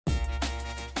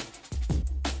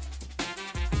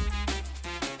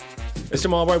It's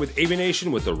Tim Albright with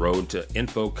Aviation with the road to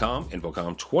InfoComm.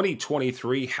 InfoComm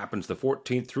 2023 happens the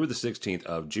 14th through the 16th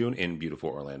of June in beautiful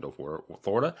Orlando,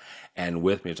 Florida. And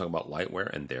with me to talk about Lightware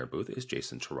and their booth is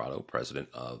Jason Tirado, President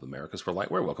of Americas for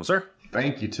Lightware. Welcome, sir.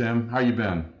 Thank you, Tim. How you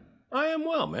been? I am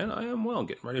well, man. I am well.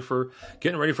 Getting ready for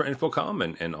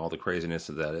InfoComm and all the craziness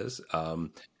that is.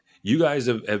 You guys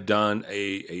have done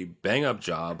a bang-up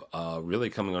job really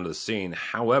coming onto the scene.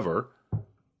 However,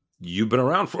 you've been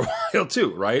around for a while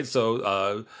too, right?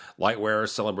 So Lightware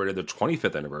celebrated their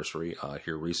 25th anniversary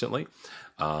here recently.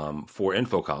 For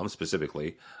InfoComm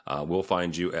specifically, we'll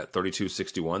find you at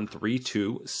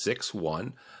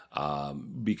 3261.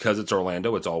 Because it's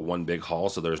Orlando, it's all one big hall,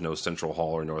 so there's no Central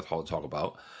Hall or North Hall to talk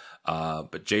about.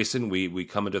 But Jason, we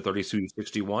come into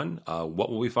 3261.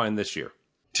 What will we find this year?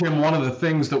 Tim, one of the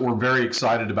things that we're very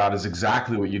excited about is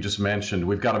exactly what you just mentioned.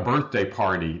 We've got a birthday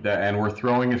party, and we're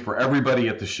throwing it for everybody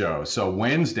at the show. So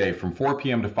Wednesday from 4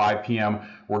 p.m. to 5 p.m.,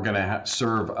 we're going to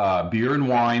serve beer and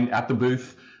wine at the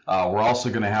booth. We're also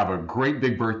going to have a great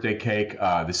big birthday cake.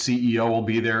 The CEO will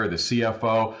be there, the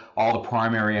CFO, all the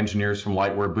primary engineers from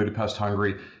Lightware Budapest,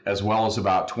 Hungary, as well as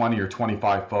about 20 or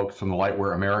 25 folks from the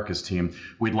Lightware Americas team.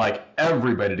 We'd like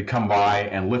everybody to come by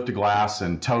and lift a glass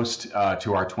and toast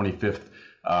to our 25th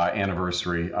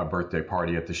anniversary birthday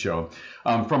party at the show.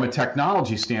 From a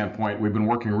technology standpoint, we've been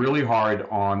working really hard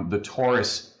on the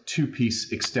Taurus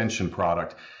two-piece extension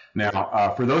product.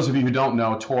 Now, for those of you who don't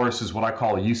know, Taurus is what I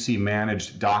call a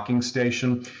UC-managed docking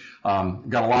station.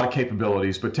 Got a lot of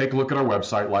capabilities, but take a look at our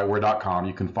website, lightware.com.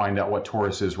 You can find out what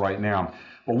Taurus is right now.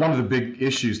 But one of the big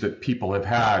issues that people have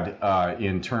had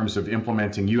in terms of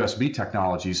implementing USB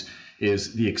technologies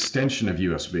is the extension of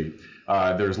USB.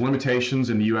 There's limitations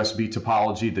in the USB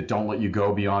topology that don't let you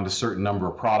go beyond a certain number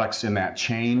of products in that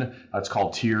chain. It's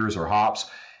called tiers or hops.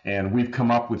 And we've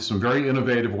come up with some very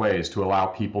innovative ways to allow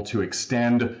people to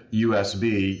extend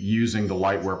USB using the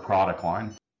Lightware product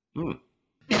line. In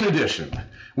addition,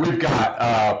 we've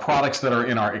got products that are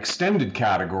in our extended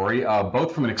category,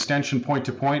 both from an extension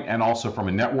point-to-point and also from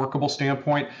a networkable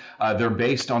standpoint. They're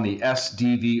based on the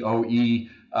SDVOE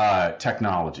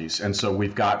technologies. And so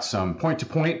we've got some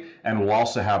point-to-point, and we'll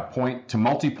also have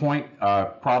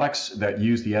point-to-multipoint products that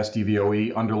use the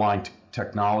SDVOE underlying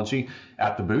technology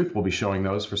at the booth. We'll be showing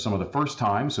those for some of the first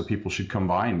time, so people should come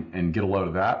by and get a load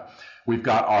of that. We've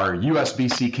got our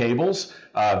USB-C cables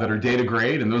that are data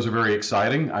grade, and those are very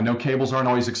exciting. I know cables aren't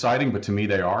always exciting, but to me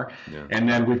they are. Yeah. And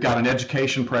then we've got an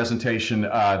education presentation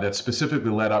that's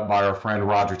specifically led up by our friend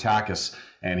Roger Takis,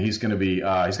 and he's going to be,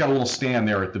 he's got a little stand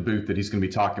there at the booth that he's going to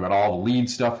be talking about all the lead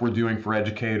stuff we're doing for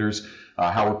educators,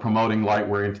 how we're promoting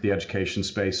Lightware into the education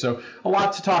space. So a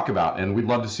lot to talk about, and we'd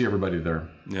love to see everybody there.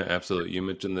 Yeah, absolutely. You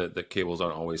mentioned that cables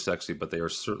aren't always sexy, but they are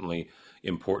certainly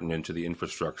important into the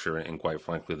infrastructure, and quite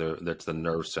frankly, that's the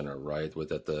nerve center, right? With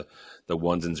that the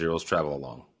ones and zeros travel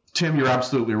along. Tim, you're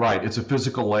absolutely right. It's a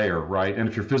physical layer, right? And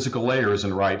if your physical layer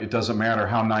isn't right, it doesn't matter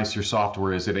how nice your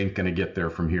software is, it ain't going to get there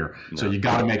from here. No. So you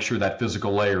got to make sure that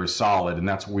physical layer is solid, and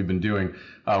that's what we've been doing.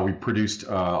 We produced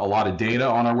a lot of data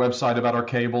on our website about our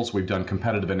cables. We've done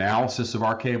competitive analysis of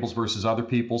our cables versus other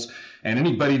people's. And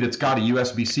anybody that's got a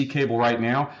USB-C cable right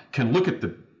now can look at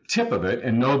the tip of it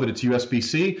and know that it's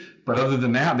USB-C, but other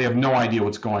than that, they have no idea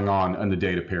what's going on in the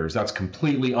data pairs. That's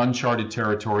completely uncharted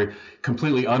territory,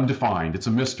 completely undefined. It's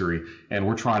a mystery, and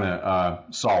we're trying to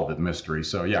solve the mystery.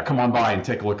 So yeah, come on by and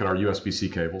take a look at our USB-C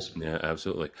cables. Yeah,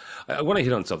 absolutely. I want to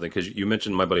hit on something because you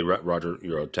mentioned my buddy Roger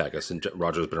Takis, and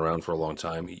Roger's been around for a long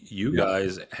time. You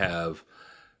guys have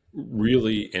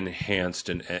really enhanced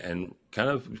and kind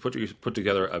of put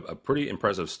together a pretty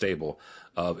impressive stable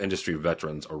of industry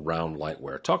veterans around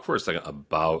Lightware. Talk for a second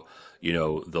about,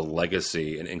 the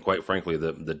legacy and quite frankly,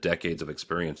 the decades of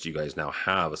experience you guys now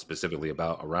have specifically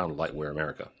around Lightware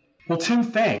America. Well, Tim,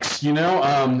 thanks.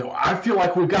 I feel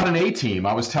like we've got an A-team.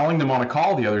 I was telling them on a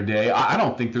call the other day, I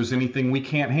don't think there's anything we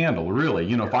can't handle,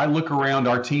 really. If I look around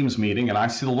our team's meeting and I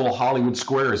see the little Hollywood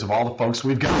squares of all the folks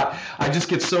we've got, I just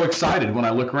get so excited when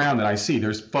I look around and I see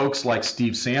there's folks like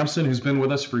Steve Sampson, who's been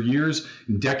with us for years,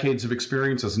 decades of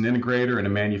experience as an integrator and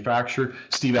a manufacturer.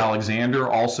 Steve Alexander,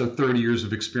 also 30 years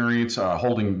of experience,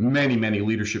 holding many, many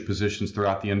leadership positions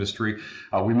throughout the industry.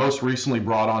 We most recently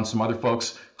brought on some other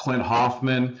folks, Clint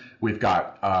Hoffman, we've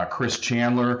got Chris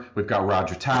Chandler, we've got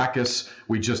Roger Takis,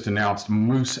 we just announced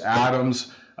Moose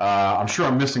Adams. I'm sure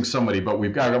I'm missing somebody, but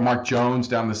we've got Mark Jones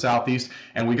down in the Southeast,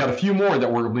 and we got a few more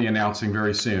that we're going to be announcing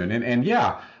very soon.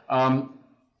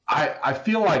 I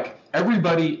feel like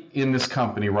everybody in this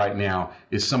company right now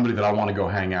is somebody that I want to go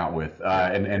hang out with.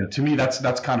 And to me,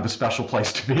 that's kind of a special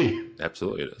place to be.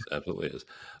 Absolutely it is. Absolutely it is.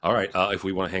 All right. If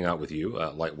we want to hang out with you,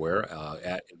 Lightware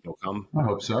at InfoComm. I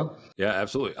hope so. Yeah,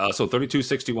 absolutely. So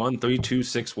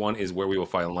 3261 is where we will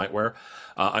find Lightware.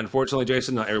 Unfortunately,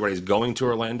 Jason, not everybody's going to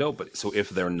Orlando, but so if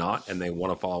they're not and they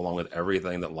want to follow along with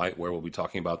everything that Lightware will be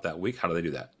talking about that week, how do they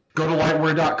do that? Go to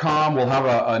lightware.com. We'll have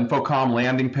an InfoComm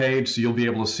landing page, so you'll be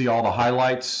able to see all the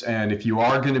highlights. And if you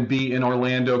are going to be in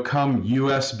Orlando, come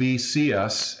USB see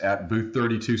us at booth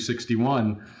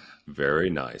 3261. Very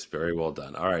nice. Very well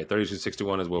done. All right.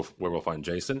 3261 is where we'll find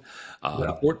Jason.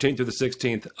 The 14th through the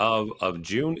 16th of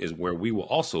June is where we will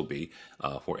also be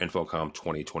for InfoComm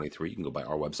 2023. You can go by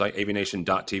our website,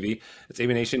 aviation.tv. It's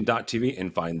aviation.tv,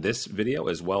 and find this video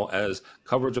as well as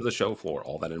coverage of the show floor.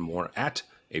 All that and more at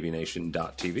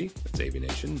aviation.tv. It's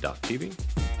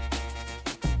aviation.tv.